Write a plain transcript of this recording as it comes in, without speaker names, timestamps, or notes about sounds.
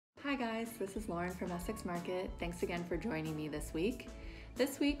Hi guys, this is Lauren from Essex Market. Thanks again for joining me this week.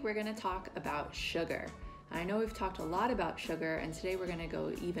 This week we're going to talk about sugar. I know we've talked a lot about sugar, and today we're going to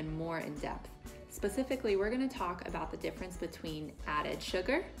go even more in depth. Specifically, we're going to talk about the difference between added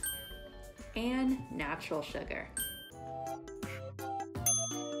sugar and natural sugar.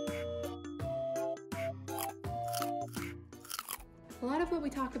 A lot of what we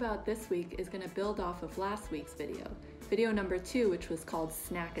talk about this week is going to build off of last week's video number 2, which was called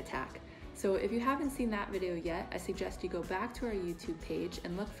Snack Attack. So if you haven't seen that video yet, I suggest you go back to our YouTube page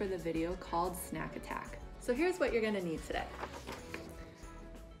and look for the video called Snack Attack. So here's what you're going to need today.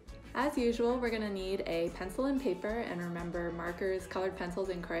 As usual, we're going to need a pencil and paper, and remember, markers, colored pencils,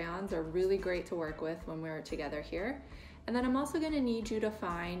 and crayons are really great to work with when we're together here. And then I'm also going to need you to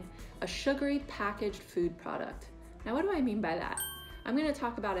find a sugary packaged food product. Now, what do I mean by that? I'm going to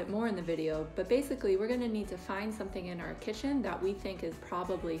talk about it more in the video, but basically we're going to need to find something in our kitchen that we think is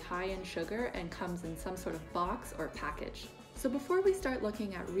probably high in sugar and comes in some sort of box or package. So before we start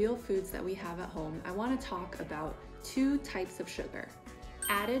looking at real foods that we have at home, I want to talk about two types of sugar: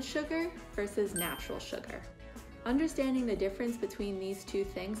 added sugar versus natural sugar. Understanding the difference between these two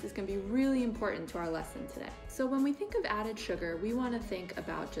things is going to be really important to our lesson today. So when we think of added sugar, we want to think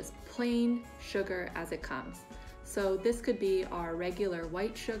about just plain sugar as it comes. So this could be our regular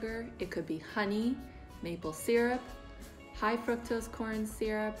white sugar, it could be honey, maple syrup, high fructose corn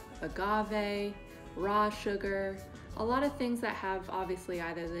syrup, agave, raw sugar, a lot of things that have obviously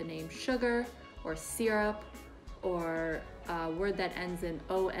either the name sugar or syrup or a word that ends in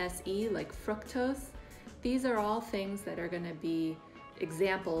OSE like fructose. These are all things that are going to be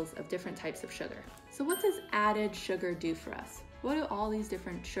examples of different types of sugar. So what does added sugar do for us? What do all these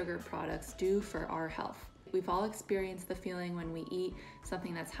different sugar products do for our health? We've all experienced the feeling when we eat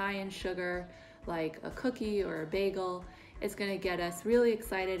something that's high in sugar, like a cookie or a bagel. It's going to get us really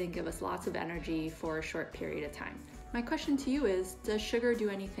excited and give us lots of energy for a short period of time. My question to you is, does sugar do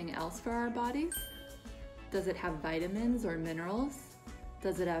anything else for our bodies? Does it have vitamins or minerals?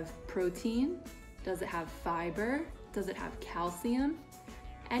 Does it have protein? Does it have fiber? Does it have calcium?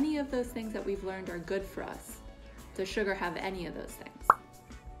 Any of those things that we've learned are good for us. Does sugar have any of those things?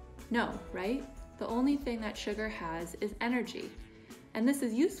 No, right? The only thing that sugar has is energy. And this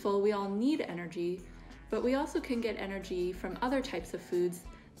is useful, we all need energy, but we also can get energy from other types of foods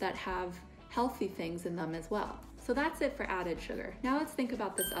that have healthy things in them as well. So that's it for added sugar. Now let's think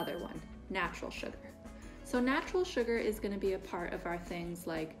about this other one, natural sugar. So natural sugar is going to be a part of our things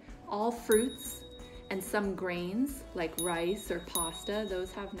like all fruits and some grains like rice or pasta,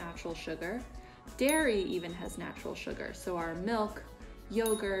 those have natural sugar. Dairy even has natural sugar, so our milk,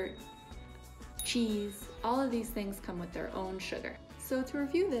 yogurt, cheese, all of these things come with their own sugar. So to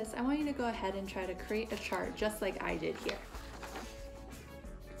review this, I want you to go ahead and try to create a chart just like I did here.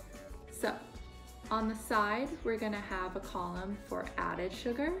 So on the side, we're going to have a column for added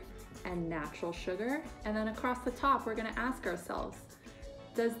sugar and natural sugar. And then across the top, we're going to ask ourselves,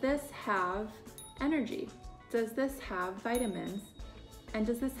 does this have energy? Does this have vitamins? And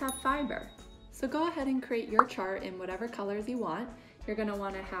does this have fiber? So go ahead and create your chart in whatever colors you want. You're going to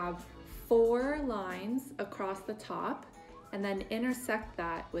want to have 4 lines across the top and then intersect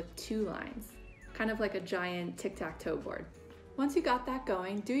that with 2 lines, kind of like a giant tic-tac-toe board. Once you got that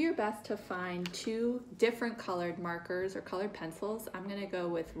going, do your best to find 2 different colored markers or colored pencils. I'm going to go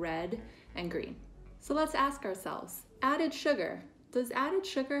with red and green. So let's ask ourselves, added sugar. Does added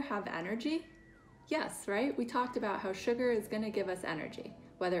sugar have energy? Yes, right? We talked about how sugar is going to give us energy,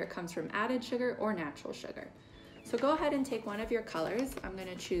 whether it comes from added sugar or natural sugar. So go ahead and take one of your colors. I'm going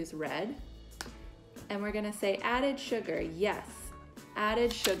to choose red, and we're going to say added sugar. Yes,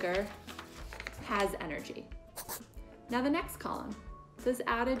 added sugar has energy. Now the next column, does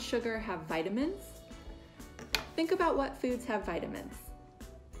added sugar have vitamins? Think about what foods have vitamins.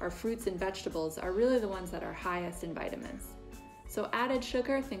 Our fruits and vegetables are really the ones that are highest in vitamins. So added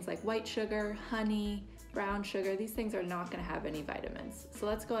sugar, things like white sugar, honey, brown sugar, these things are not going to have any vitamins. So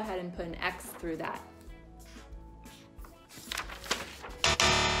let's go ahead and put an X through that.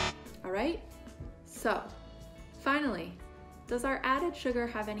 All right, so finally, does our added sugar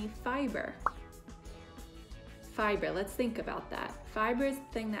have any fiber? Fiber, let's think about that. Fiber is the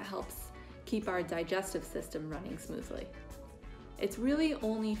thing that helps keep our digestive system running smoothly. It's really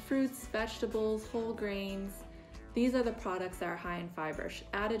only fruits, vegetables, whole grains. These are the products that are high in fiber.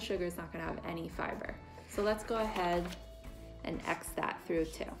 Added sugar is not going to have any fiber. So let's go ahead and X that through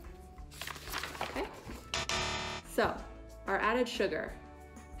too. Okay, so our added sugar,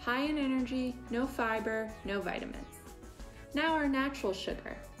 high in energy, no fiber, no vitamins. Now our natural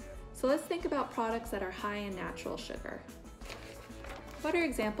sugar. So let's think about products that are high in natural sugar. What are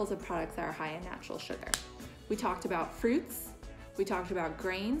examples of products that are high in natural sugar? We talked about fruits, we talked about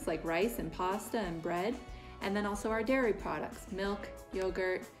grains like rice and pasta and bread, and then also our dairy products, milk,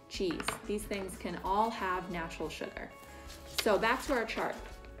 yogurt, cheese. These things can all have natural sugar. So back to our chart.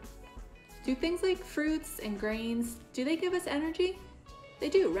 Do things like fruits and grains, do they give us energy? They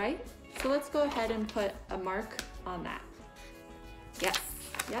do, right? So let's go ahead and put a mark on that. Yes,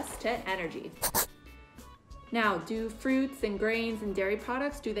 yes to energy. Now, do fruits and grains and dairy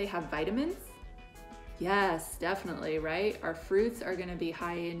products, do they have vitamins? Yes, definitely, right? Our fruits are gonna be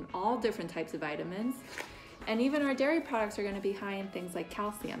high in all different types of vitamins. And even our dairy products are gonna be high in things like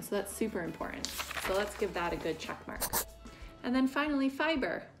calcium, so that's super important. So let's give that a good check mark. And then finally,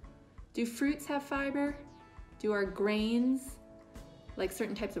 fiber. Do fruits have fiber? Do our grains, like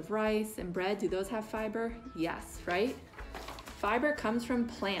certain types of rice and bread, do those have fiber? Yes, right? Fiber comes from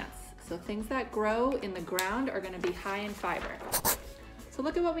plants. So things that grow in the ground are gonna be high in fiber. So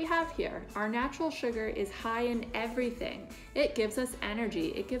look at what we have here. Our natural sugar is high in everything. It gives us energy,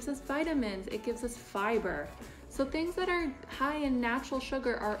 it gives us vitamins, it gives us fiber. So things that are high in natural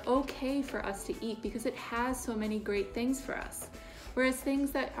sugar are okay for us to eat because it has so many great things for us. Whereas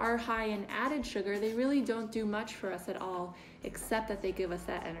things that are high in added sugar, they really don't do much for us at all, except that they give us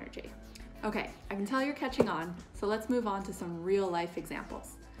that energy. Okay, I can tell you're catching on, so let's move on to some real life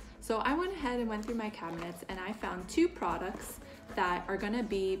examples. So I went ahead and went through my cabinets and I found two products that are gonna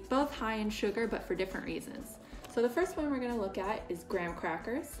be both high in sugar, but for different reasons. So the first one we're gonna look at is graham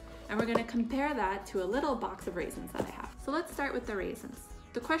crackers, and we're gonna compare that to a little box of raisins that I have. So let's start with the raisins.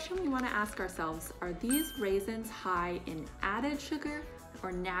 The question we wanna ask ourselves, are these raisins high in added sugar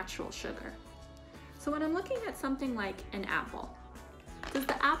or natural sugar? So when I'm looking at something like an apple, does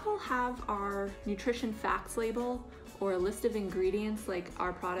the apple have our nutrition facts label or a list of ingredients like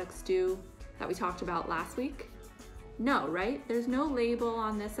our products do that we talked about last week? No, right? There's no label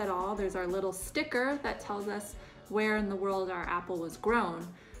on this at all. There's our little sticker that tells us where in the world our apple was grown,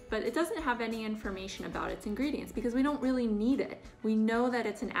 but it doesn't have any information about its ingredients because we don't really need it. We know that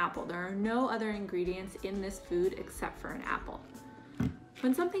it's an apple. There are no other ingredients in this food except for an apple.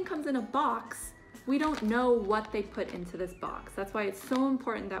 When something comes in a box, we don't know what they put into this box. That's why it's so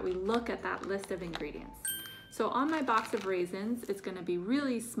important that we look at that list of ingredients. So on my box of raisins, it's gonna be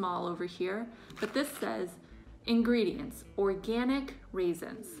really small over here, but this says ingredients, organic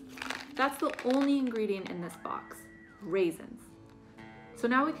raisins. That's the only ingredient in this box, raisins. So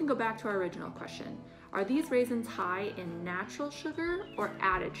now we can go back to our original question. Are these raisins high in natural sugar or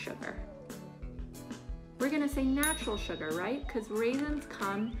added sugar? We're gonna say natural sugar, right? Because raisins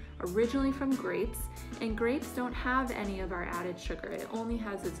come originally from grapes, and grapes don't have any of our added sugar. It only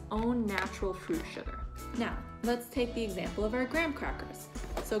has its own natural fruit sugar. Now, let's take the example of our graham crackers.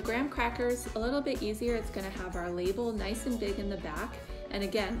 So graham crackers, a little bit easier. It's gonna have our label nice and big in the back. And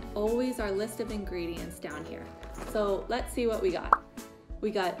again, always our list of ingredients down here. So let's see what we got.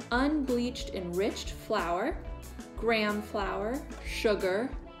 We got unbleached enriched flour, graham flour, sugar,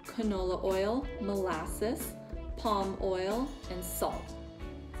 canola oil, molasses, palm oil, and salt.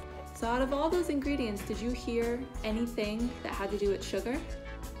 So out of all those ingredients, did you hear anything that had to do with sugar?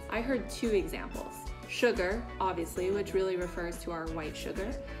 I heard two examples. Sugar, obviously, which really refers to our white sugar.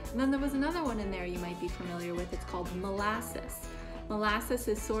 And then there was another one in there you might be familiar with. It's called molasses. Molasses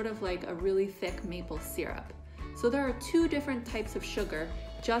is sort of like a really thick maple syrup. So there are two different types of sugar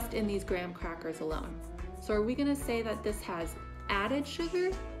just in these graham crackers alone. So are we gonna say that this has added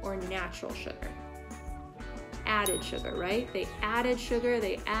sugar or natural sugar? Added sugar, right? They added sugar,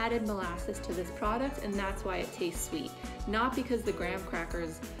 they added molasses to this product, and that's why it tastes sweet. Not because the graham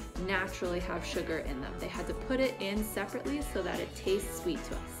crackers naturally have sugar in them. They had to put it in separately so that it tastes sweet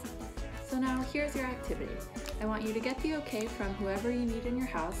to us. So now here's your activity. I want you to get the okay from whoever you need in your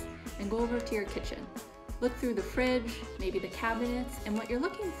house and go over to your kitchen. Look through the fridge, maybe the cabinets, and what you're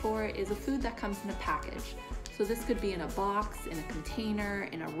looking for is a food that comes in a package. So this could be in a box, in a container,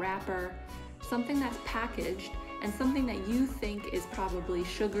 in a wrapper, something that's packaged and something that you think is probably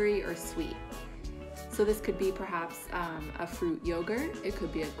sugary or sweet. So this could be perhaps a fruit yogurt, it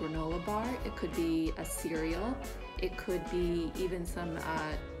could be a granola bar, it could be a cereal, it could be even some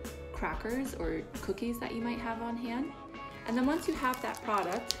crackers or cookies that you might have on hand. And then once you have that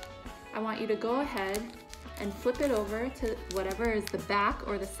product, I want you to go ahead and flip it over to whatever is the back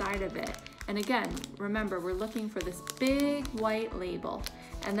or the side of it. And again, remember, we're looking for this big white label,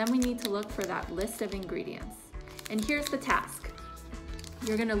 and then we need to look for that list of ingredients. And here's the task.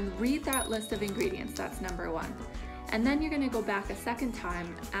 You're gonna read that list of ingredients, that's number one. And then you're gonna go back a second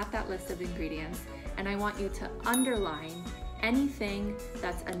time at that list of ingredients, and I want you to underline anything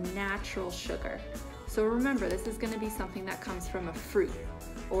that's a natural sugar. So remember, this is going to be something that comes from a fruit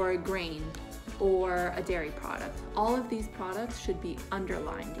or a grain or a dairy product. All of these products should be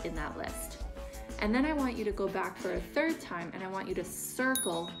underlined in that list. And then I want you to go back for a third time and I want you to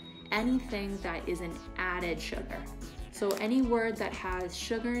circle anything that is an added sugar. So any word that has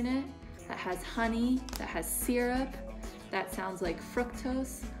sugar in it, that has honey, that has syrup, that sounds like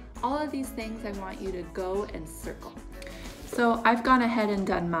fructose, all of these things I want you to go and circle. So I've gone ahead and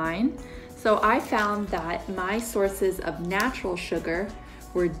done mine. So I found that my sources of natural sugar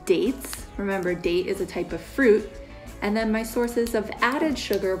were dates. Remember, date is a type of fruit. And then my sources of added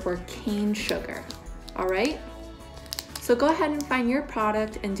sugar were cane sugar. All right? So go ahead and find your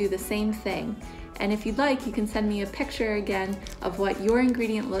product and do the same thing. And if you'd like, you can send me a picture again of what your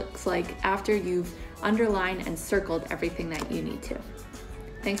ingredient looks like after you've underlined and circled everything that you need to.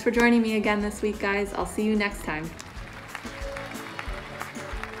 Thanks for joining me again this week, guys. I'll see you next time.